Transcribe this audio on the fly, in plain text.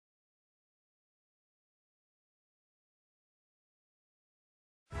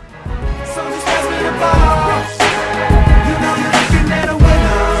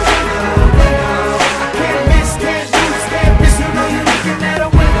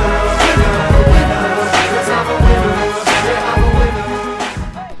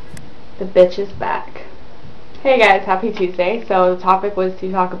bitch is back. Hey guys, happy Tuesday. So the topic was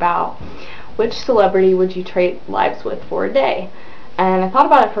to talk about which celebrity would you trade lives with for a day. And I thought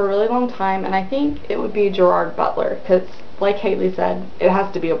about it for a really long time, and I think it would be Gerard Butler, because like Haley said, it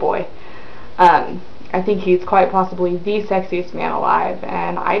has to be a boy. I think he's quite possibly the sexiest man alive,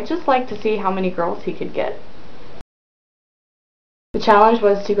 and I'd just like to see how many girls he could get. The challenge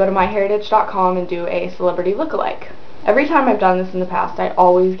was to go to myheritage.com and do a celebrity lookalike. Every time I've done this in the past, I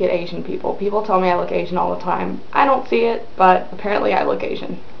always get Asian people. People tell me I look Asian all the time. I don't see it, but apparently I look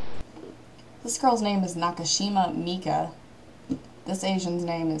Asian. This girl's name is Nakashima Mika. This Asian's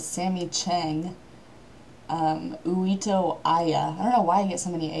name is Sammy Cheng. Uito Aya. I don't know why I get so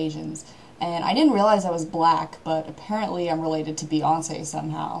many Asians. And I didn't realize I was black, but apparently I'm related to Beyonce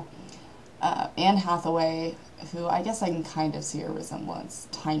somehow. Anne Hathaway, who I guess I can kind of see her resemblance.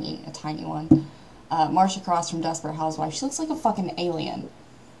 A tiny one. Marcia Cross from Desperate Housewives. She looks like a fucking alien.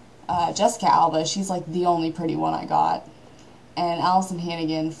 Jessica Alba, she's like the only pretty one I got. And Allison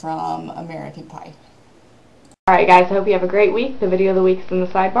Hannigan from American Pie. Alright guys, I hope you have a great week. The video of the week is in the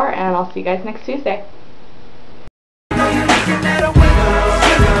sidebar, and I'll see you guys next Tuesday.